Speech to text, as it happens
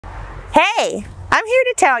Hey, I'm here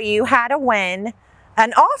to tell you how to win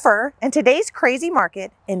an offer in today's crazy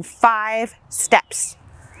market in 5 steps.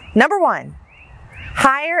 Number 1,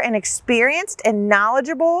 hire an experienced and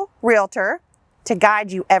knowledgeable realtor to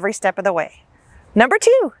guide you every step of the way. Number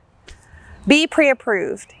 2, be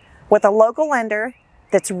pre-approved with a local lender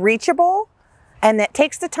that's reachable and that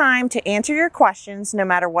takes the time to answer your questions no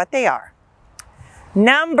matter what they are.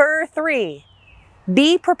 Number 3,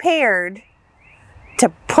 be prepared to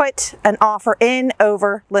put an offer in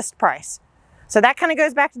over list price. So that kind of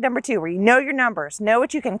goes back to number 2, where you know your numbers, know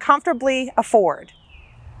what you can comfortably afford.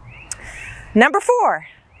 Number 4,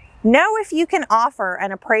 know if you can offer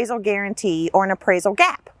an appraisal guarantee or an appraisal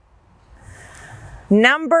gap.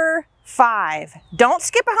 Number 5, don't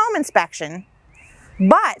skip a home inspection,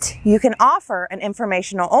 but you can offer an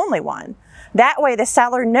informational only one. That way the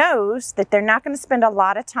seller knows that they're not going to spend a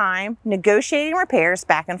lot of time negotiating repairs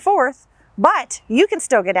back and forth, but you can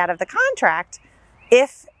still get out of the contract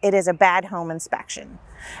if it is a bad home inspection.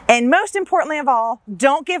 And most importantly of all,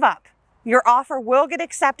 don't give up. Your offer will get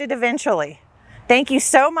accepted eventually. Thank you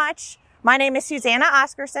so much. My name is Susannah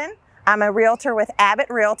Oskarsson. I'm a realtor with Abbitt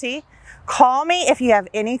Realty. Call me if you have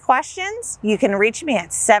any questions. You can reach me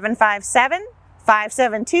at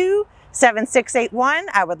 757-572-7681.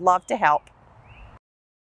 I would love to help.